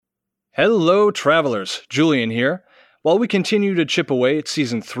Hello, travelers. Julian here. While we continue to chip away at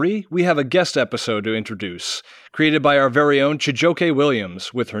Season 3, we have a guest episode to introduce, created by our very own Chijioke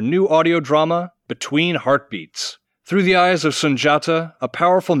Williams, with her new audio drama, Between Heartbeats. Through the eyes of Sundiata, a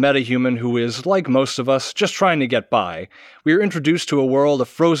powerful metahuman who is, like most of us, just trying to get by, we are introduced to a world of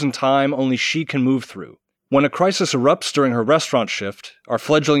frozen time only she can move through. When a crisis erupts during her restaurant shift, our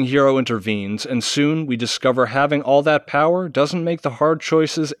fledgling hero intervenes, and soon we discover having all that power doesn't make the hard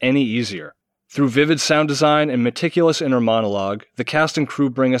choices any easier. Through vivid sound design and meticulous inner monologue, the cast and crew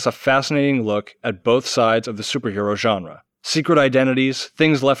bring us a fascinating look at both sides of the superhero genre. Secret identities,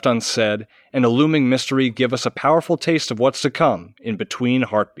 things left unsaid, and a looming mystery give us a powerful taste of what's to come in Between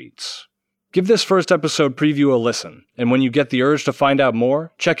Heartbeats. Give this first episode preview a listen, and when you get the urge to find out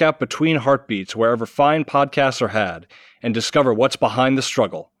more, check out Between Heartbeats wherever fine podcasts are had, and discover what's behind the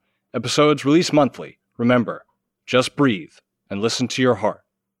struggle. Episodes release monthly. Remember, just breathe and listen to your heart.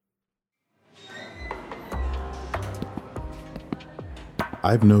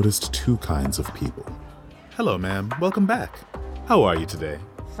 I've noticed two kinds of people. Hello, ma'am. Welcome back. How are you today?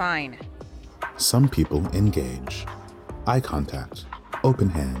 Fine. Some people engage. Eye contact, open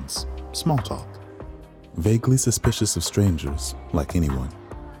hands, small talk. Vaguely suspicious of strangers, like anyone,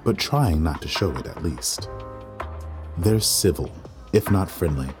 but trying not to show it at least. They're civil, if not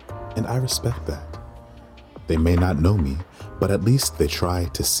friendly, and I respect that. They may not know me, but at least they try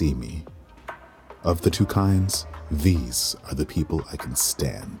to see me. Of the two kinds, these are the people I can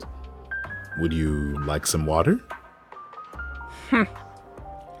stand. Would you like some water?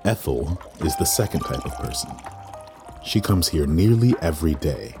 Ethel is the second type of person. She comes here nearly every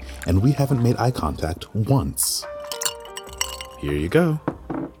day, and we haven't made eye contact once. Here you go.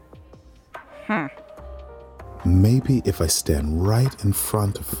 Maybe if I stand right in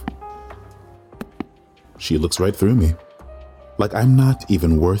front of... She looks right through me, like I'm not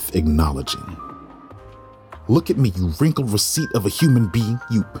even worth acknowledging. Look at me, you wrinkled receipt of a human being,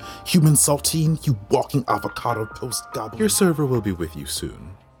 you human saltine, you walking avocado toast gobbler. Your server will be with you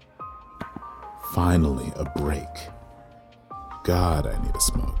soon. Finally, a break. God, I need a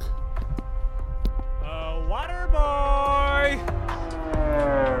smoke. Water boy!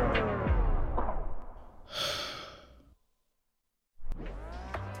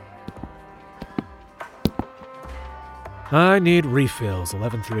 I need refills,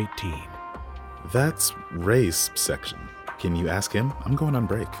 11 through 18. That's Ray's section. Can you ask him? I'm going on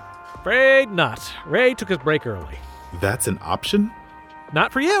break. Afraid not. Ray took his break early. That's an option?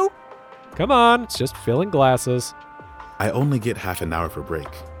 Not for you. Come on, it's just filling glasses. I only get half an hour for break.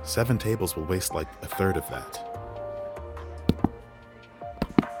 7 tables will waste like a third of that.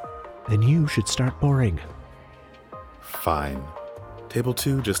 Then you should start pouring. Fine. Table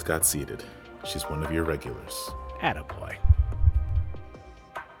 2 just got seated. She's one of your regulars. Attaboy.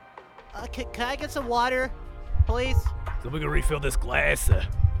 Can I get some water, please? Someone can refill this glass.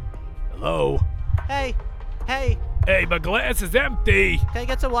 Hello? Hey, hey, Hey, my glass is empty. can I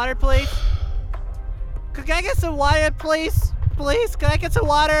get some water, please? Can I get some water, please? Please, can I get some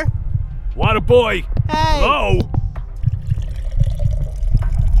water? Water boy. Hey! Hello?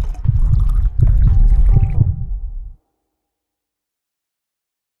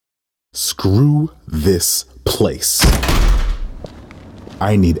 Screw this place.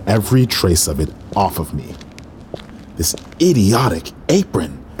 I need every trace of it off of me. This idiotic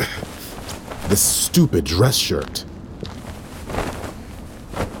apron. This stupid dress shirt.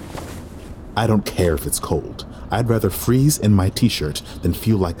 I don't care if it's cold. I'd rather freeze in my t-shirt than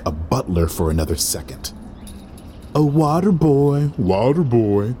feel like a butler for another second. A water boy.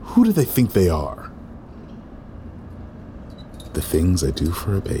 Who do they think they are? The things I do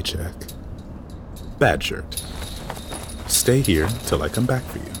for a paycheck. Bad shirt. Stay here till I come back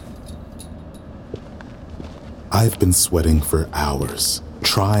for you. I've been sweating for hours,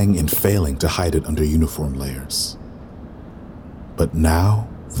 trying and failing to hide it under uniform layers. But now,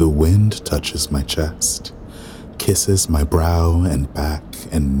 the wind touches my chest, kisses my brow and back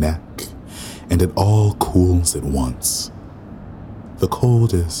and neck, and it all cools at once. The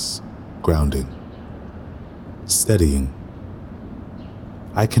cold is grounding, steadying.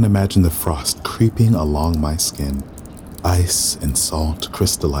 I can imagine the frost creeping along my skin, ice and salt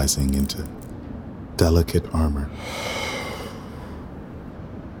crystallizing into delicate armor.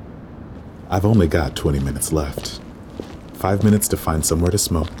 I've only got 20 minutes left. 5 minutes to find somewhere to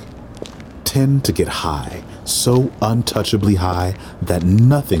smoke. 10 to get high, so untouchably high that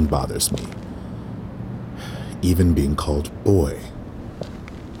nothing bothers me. Even being called boy.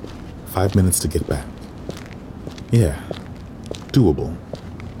 5 minutes to get back. Yeah, doable.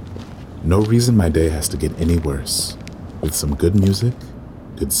 No reason my day has to get any worse. With some good music,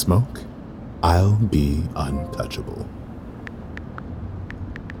 good smoke, I'll be untouchable.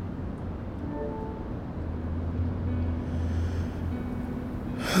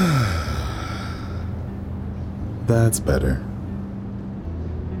 That's better.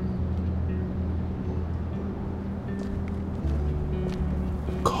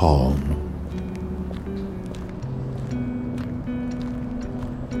 Calm.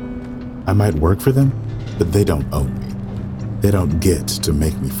 I might work for them, but they don't own me. They don't get to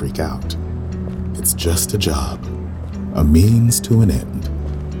make me freak out. It's just a job, a means to an end.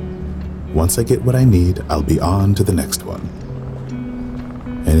 Once I get what I need, I'll be on to the next one.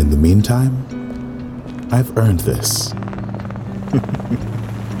 And in the meantime, I've earned this.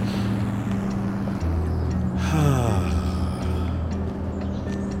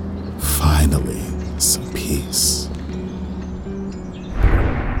 Finally, some peace.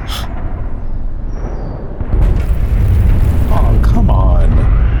 Oh, come on.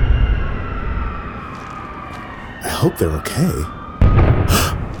 I hope they're okay.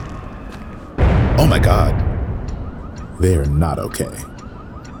 Oh my God. They are not okay.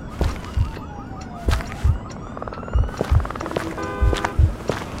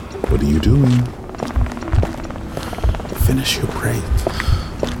 What are you doing? Finish your break.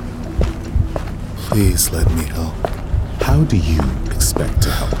 Please let me help. How do you expect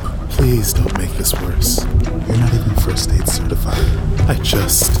to help? Please don't make this worse. You're not even first aid certified. I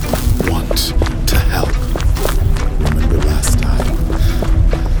just want to help. Remember last time?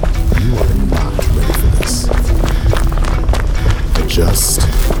 You are not ready for this. I just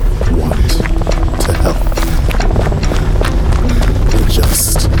want to help. I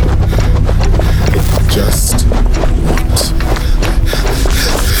just want.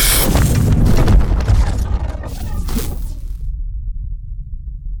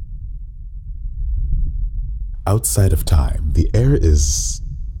 Outside of time, the air is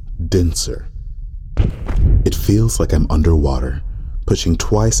denser. It feels like I'm underwater, pushing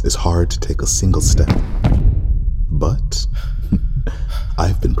twice as hard to take a single step. But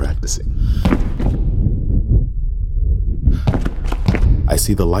I've been practicing. I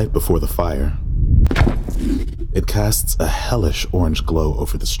see the light before the fire. It casts a hellish orange glow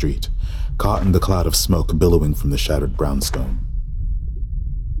over the street, caught in the cloud of smoke billowing from the shattered brownstone.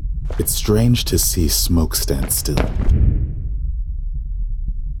 It's strange to see smoke stand still.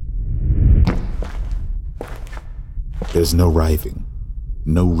 There's no writhing,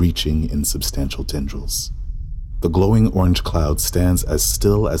 no reaching in substantial tendrils. The glowing orange cloud stands as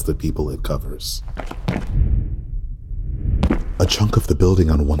still as the people it covers. A chunk of the building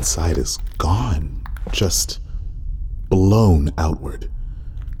on one side is gone, just blown outward.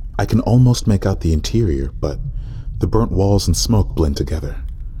 I can almost make out the interior, but the burnt walls and smoke blend together.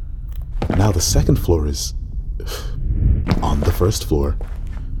 Now the second floor is on the first floor,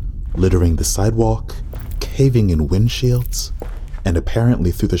 littering the sidewalk, caving in windshields, and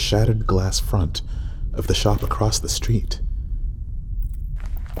apparently through the shattered glass front of the shop across the street.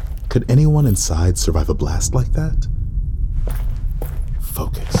 Could anyone inside survive a blast like that?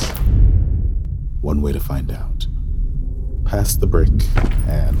 Focus. One way to find out. Past the brick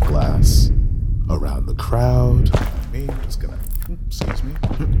and glass, around the crowd. Me, just gonna, excuse me,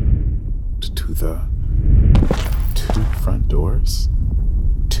 to the two front doors.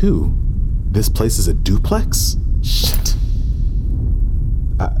 Two? This place is a duplex? Shit.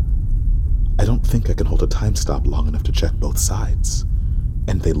 I don't think I can hold a time stop long enough to check both sides.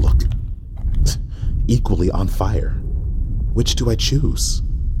 And they look equally on fire. Which do I choose?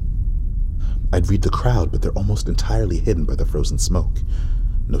 I'd read the crowd, but they're almost entirely hidden by the frozen smoke.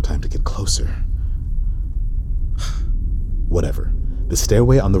 No time to get closer. Whatever. The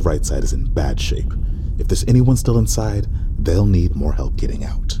stairway on the right side is in bad shape. If there's anyone still inside, they'll need more help getting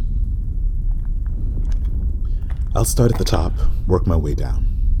out. I'll start at the top, work my way down.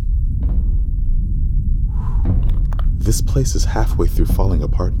 This place is halfway through falling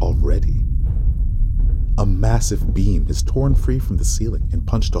apart already. A massive beam is torn free from the ceiling and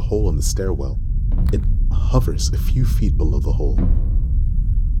punched a hole in the stairwell. It hovers a few feet below the hole.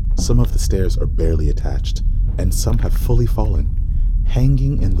 Some of the stairs are barely attached, and some have fully fallen,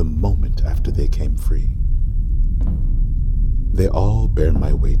 hanging in the moment after they came free. They all bear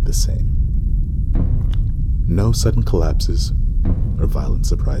my weight the same. No sudden collapses or violent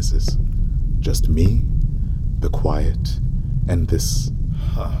surprises. Just me, the quiet, and this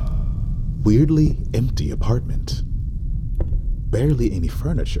weirdly empty apartment. Barely any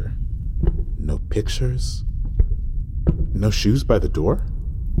furniture. No pictures. No shoes by the door.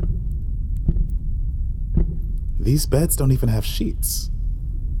 These beds don't even have sheets.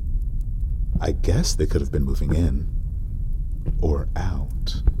 I guess they could have been moving in or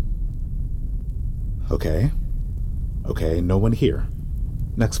out. Okay, no one here.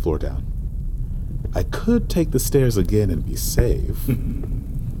 Next floor down. I could take the stairs again and be safe.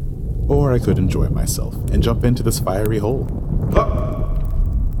 Or I could enjoy myself and jump into this fiery hole.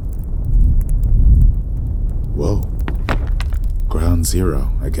 Whoa. Ground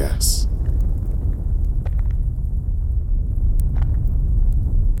zero, I guess.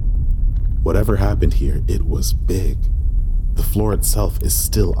 Whatever happened here, it was big. The floor itself is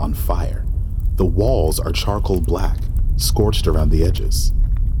still on fire. The walls are charcoal black, scorched around the edges.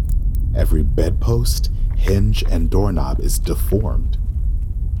 Every bedpost, hinge, and doorknob is deformed.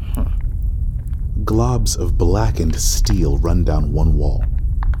 Globs of blackened steel run down one wall.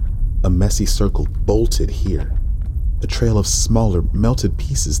 A messy circle bolted here. A trail of smaller, melted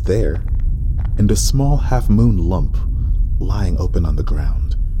pieces there. And a small half-moon lump lying open on the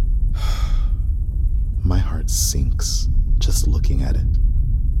ground. My heart sinks just looking at it.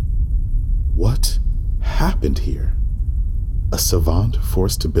 What happened here? A savant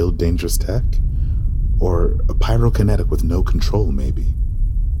forced to build dangerous tech? Or a pyrokinetic with no control, maybe?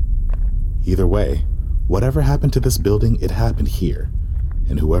 Either way, whatever happened to this building, it happened here,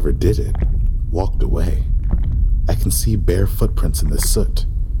 and whoever did it walked away. I can see bare footprints in the soot,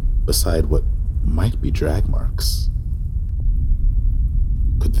 beside what might be drag marks.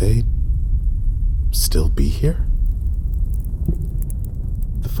 Could they still be here?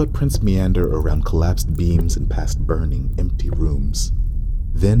 The footprints meander around collapsed beams and past burning, empty rooms,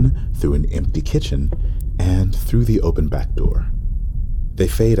 then through an empty kitchen and through the open back door. They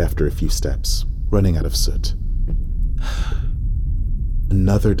fade after a few steps, running out of soot.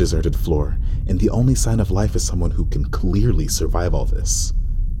 Another deserted floor, and the only sign of life is someone who can clearly survive all this.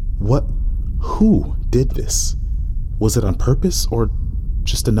 Who did this? Was it on purpose or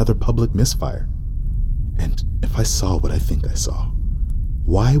just another public misfire? And if I saw what I think I saw,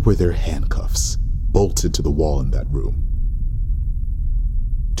 why were there handcuffs bolted to the wall in that room?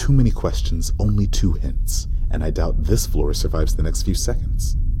 Too many questions, only 2 hints, and I doubt this floor survives the next few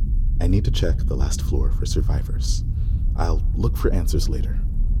seconds. I need to check the last floor for survivors. I'll look for answers later.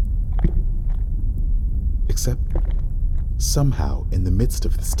 Except, somehow, in the midst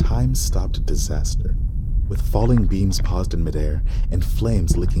of this time-stopped disaster, with falling beams paused in midair and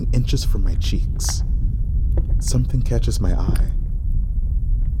flames licking inches from my cheeks, something catches my eye.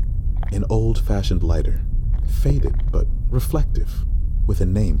 An old-fashioned lighter, faded but reflective, with a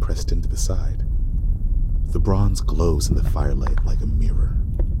name pressed into the side. The bronze glows in the firelight like a mirror.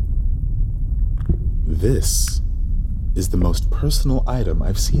 This is the most personal item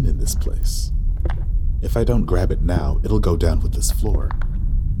I've seen in this place. If I don't grab it now, it'll go down with this floor.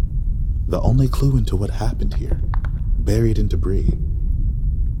 The only clue into what happened here, buried in debris.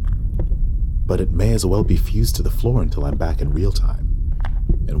 But it may as well be fused to the floor until I'm back in real time.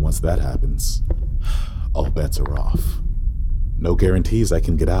 And once that happens, all bets are off. No guarantees I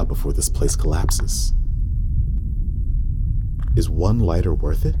can get out before this place collapses. Is one lighter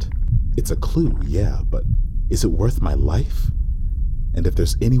worth it? It's a clue, yeah, but is it worth my life? And if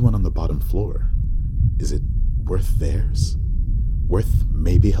there's anyone on the bottom floor, is it worth theirs? Worth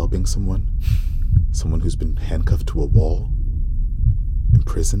maybe helping someone? Someone who's been handcuffed to a wall?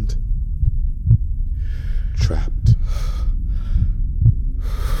 Imprisoned? Trapped?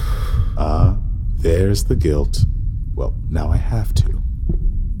 There's the guilt. Well, now I have to.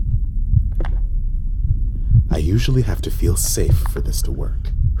 I usually have to feel safe for this to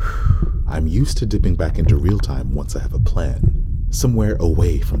work. I'm used to dipping back into real time once I have a plan, somewhere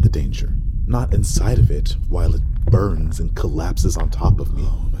away from the danger, not inside of it while it burns and collapses on top of me.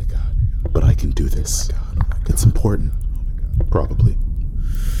 Oh my god. But I can do this. It's important. Probably.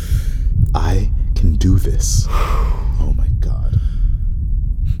 I can do this. Oh my god.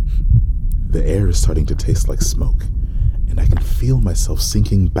 The air is starting to taste like smoke, and I can feel myself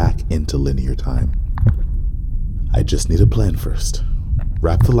sinking back into linear time. I just need a plan first.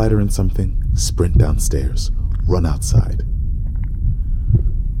 Wrap the lighter in something, sprint downstairs, run outside.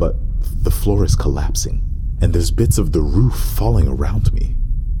 But the floor is collapsing, and there's bits of the roof falling around me.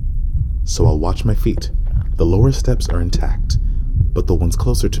 So I'll watch my feet. The lower steps are intact, but the ones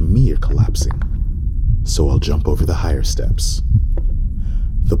closer to me are collapsing. So I'll jump over the higher steps.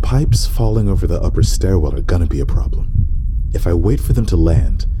 The pipes falling over the upper stairwell are gonna be a problem. If I wait for them to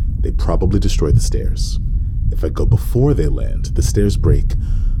land, they probably destroy the stairs. If I go before they land, the stairs break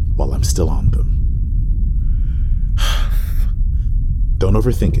while I'm still on them. Don't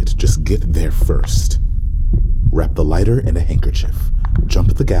overthink it, just get there first. Wrap the lighter in a handkerchief,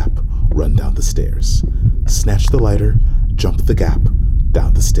 jump the gap, run down the stairs. Snatch the lighter, jump the gap,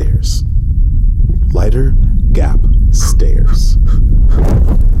 down the stairs. Lighter, gap, stairs.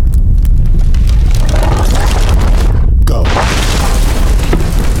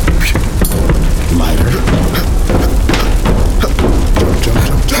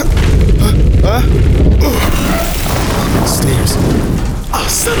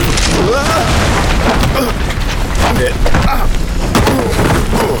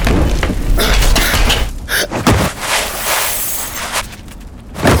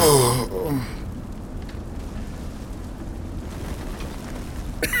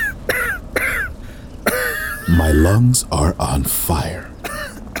 My lungs are on fire.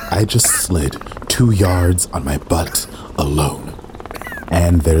 I just slid 2 yards on my butt alone.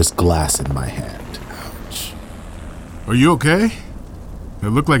 And there's glass in my hand. Ouch. Are you okay? It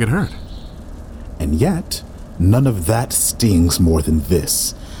looked like it hurt. And yet, none of that stings more than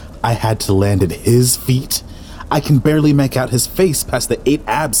this. I had to land at his feet. I can barely make out his face past the 8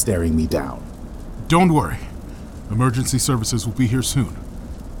 abs staring me down. Don't worry. Emergency services will be here soon.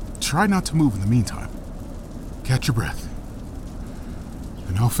 Try not to move in the meantime. Catch your breath.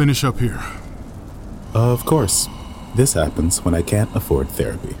 And I'll finish up here. Of course. This happens when I can't afford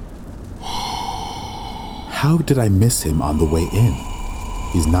therapy. How did I miss him on the way in?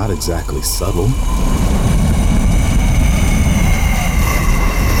 He's not exactly subtle.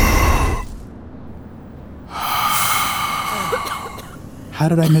 How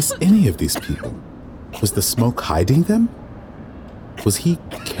did I miss any of these people? Was the smoke hiding them? Was he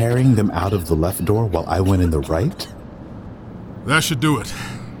carrying them out of the left door while I went in the right? That should do it.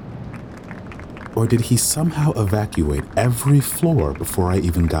 Or did he somehow evacuate every floor before I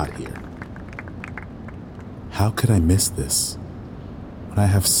even got here? How could I miss this when I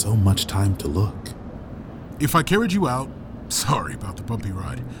have so much time to look? If I carried you out, sorry about the bumpy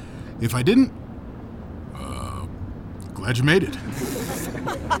ride. If I didn't, glad you made it.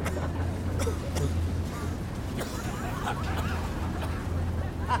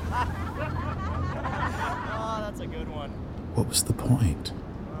 Oh, that's a good one. What was the point?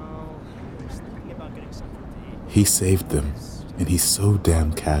 Oh, I was thinking about getting something to eat. He saved them, and he's so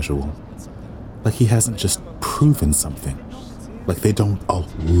damn casual. Like he hasn't just proven something. Like they don't all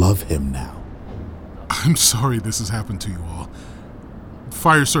love him now. I'm sorry this has happened to you all.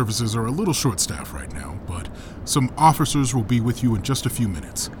 Fire services are a little short-staffed right now, but some officers will be with you in just a few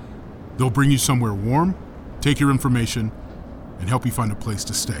minutes. They'll bring you somewhere warm, take your information, and help you find a place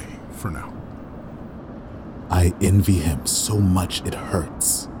to stay for now. I envy him so much it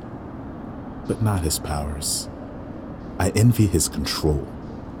hurts. But not his powers. I envy his control.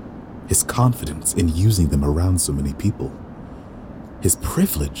 His confidence in using them around so many people. His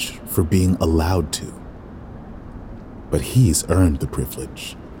privilege for being allowed to. But he's earned the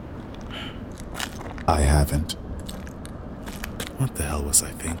privilege. I haven't. What the hell was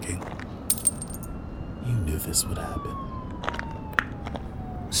I thinking? You knew this would happen.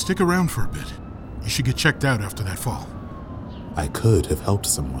 Stick around for a bit. You should get checked out after that fall. I could have helped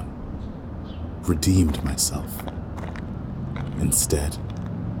someone. Redeemed myself. Instead,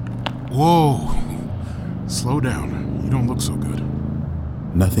 Whoa! Slow down. You don't look so good.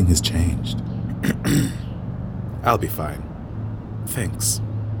 nothing has changed. I'll be fine. Thanks.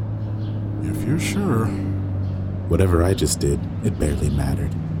 If you're sure. Whatever I just did, it barely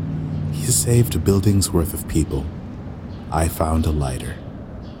mattered. He saved a building's worth of people. I found a lighter.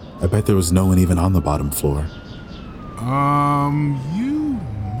 I bet there was no one even on the bottom floor. You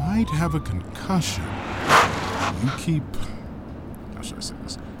might have a concussion. You keep... How should I say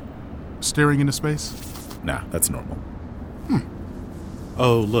this? Staring into space? Nah, that's normal.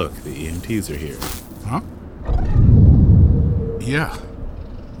 Oh, look, the EMTs are here. Huh? Yeah,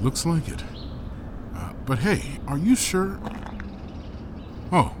 looks like it. But hey, are you sure?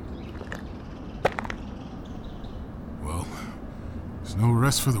 Oh. Well, there's no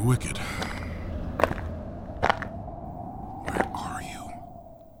rest for the wicked. Where are you?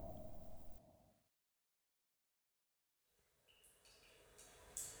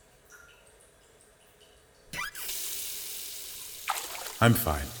 I'm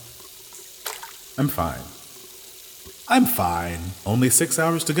fine. I'm fine. I'm fine. Only 6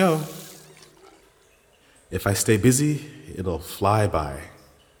 hours to go. If I stay busy, it'll fly by.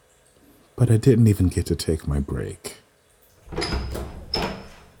 But I didn't even get to take my break.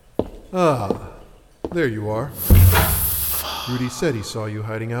 Ah, there you are. Rudy said he saw you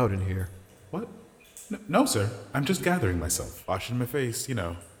hiding out in here. What? No, sir. I'm just gathering myself. Washing my face, you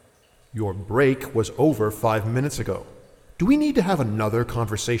know. Your break was over 5 minutes ago. Do we need to have another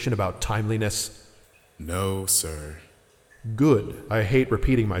conversation about timeliness? No, sir. Good. I hate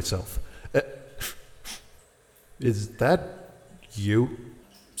repeating myself. Is that you?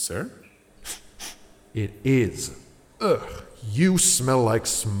 Sir? It is. Ugh, you smell like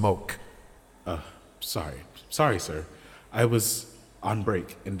smoke. Sorry, sir. I was on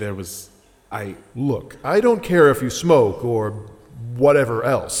break, and there was... Look, I don't care if you smoke or whatever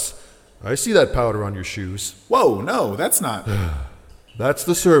else. I see that powder on your shoes. Whoa, no, that's not... That's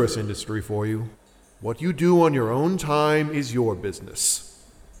the service industry for you. What you do on your own time is your business.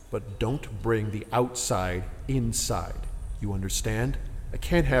 But don't bring the outside inside. You understand? I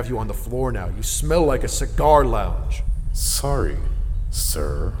can't have you on the floor now. You smell like a cigar lounge. Sorry,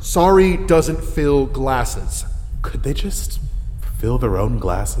 sir. Sorry doesn't fill glasses. Could they just fill their own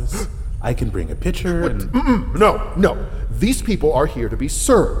glasses? I can bring a pitcher and... No. These people are here to be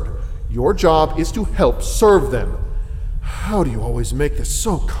served. Your job is to help serve them. How do you always make this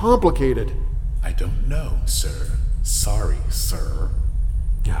so complicated? I don't know, sir. Sorry, sir.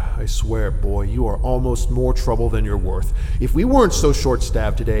 I swear, boy, you are almost more trouble than you're worth. If we weren't so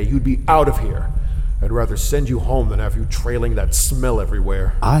short-staffed today, you'd be out of here. I'd rather send you home than have you trailing that smell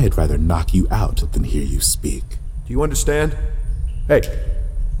everywhere. I'd rather knock you out than hear you speak. Do you understand? Hey,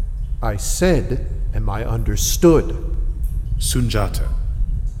 I said, am I understood? Sundiata.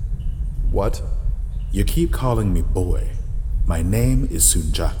 What? You keep calling me boy. My name is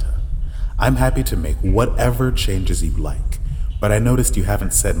Sundiata. I'm happy to make whatever changes you like, but I noticed you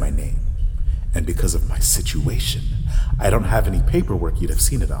haven't said my name. And because of my situation, I don't have any paperwork you'd have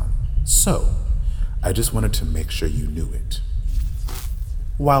seen it on. So, I just wanted to make sure you knew it.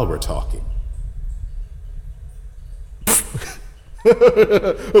 While we're talking.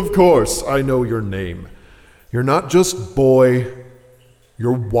 Of course, I know your name. You're not just boy,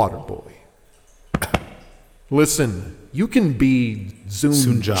 you're water boy. Listen, you can be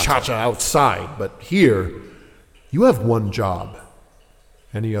Sundiata outside, but here, you have one job.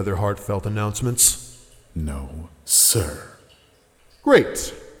 Any other heartfelt announcements? No, sir.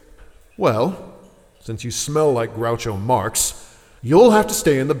 Great. Well, since you smell like Groucho Marx, you'll have to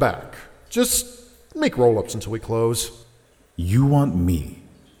stay in the back. Just make roll-ups until we close. You want me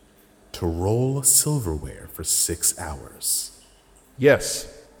to roll silverware for 6 hours? Yes.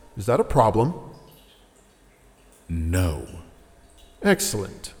 Is that a problem? No.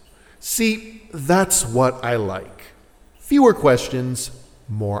 Excellent. See, that's what I like. Fewer questions,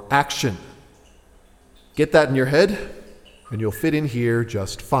 more action. Get that in your head, and you'll fit in here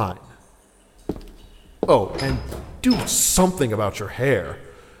just fine. Oh, and do something about your hair.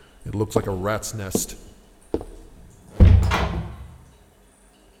 It looks like a rat's nest.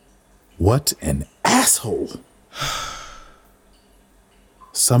 What an asshole!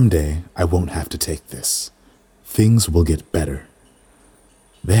 Someday, I won't have to take this. Things will get better.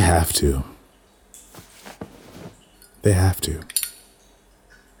 They have to. They have to.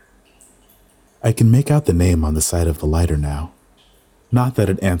 I can make out the name on the side of the lighter now. Not that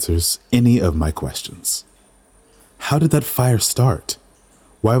it answers any of my questions. How did that fire start?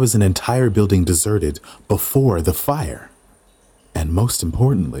 Why was an entire building deserted before the fire? And most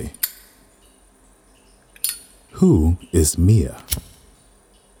importantly, who is Mia?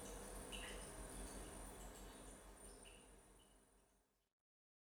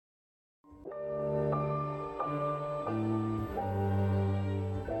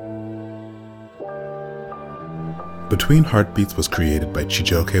 Between Heartbeats was created by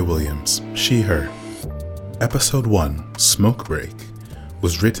Chijioke Williams, she, her. Episode 1, Smoke Break,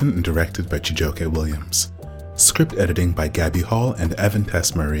 was written and directed by Chijioke Williams. Script editing by Gabby Hall and Evan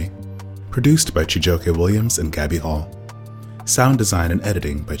Tess Murray. Produced by Chijioke Williams and Gabby Hall. Sound design and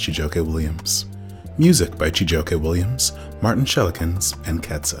editing by Chijioke Williams. Music by Chijioke Williams, Martin Shelikins, and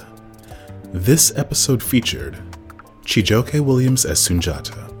Ketsa. This episode featured Chijioke Williams as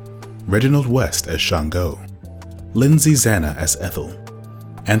Sundiata, Reginald West as Shango, Lindsay Zana as Ethel,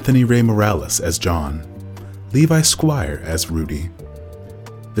 Anthony Ray Morales as John, Levi Squire as Rudy.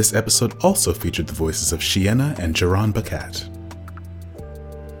 This episode also featured the voices of Shiena and Jaron Bacat.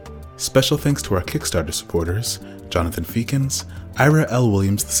 Special thanks to our Kickstarter supporters, Jonathan Feekins, Ira L.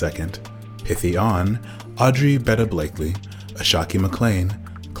 Williams II, Pithy On, Audrey Betta Blakely, Ashaki McLean,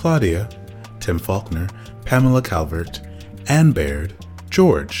 Claudia, Tim Faulkner, Pamela Calvert, Ann Baird,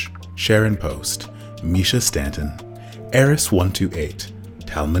 George, Sharon Post, Misha Stanton, Eris128,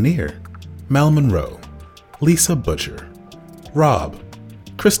 Tal Munir, Mel Monroe, Lisa Butcher, Rob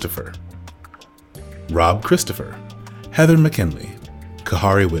Christopher, Heather McKinley,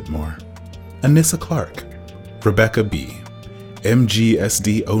 Kahari Whitmore, Anissa Clark, Rebecca B.,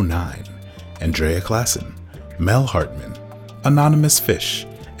 MGSD09, Andrea Klassen, Mel Hartman, Anonymous Fish,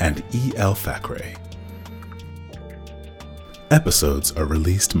 and E.L. Thackeray. Episodes are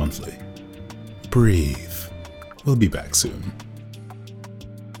released monthly. Breathe. We'll be back soon.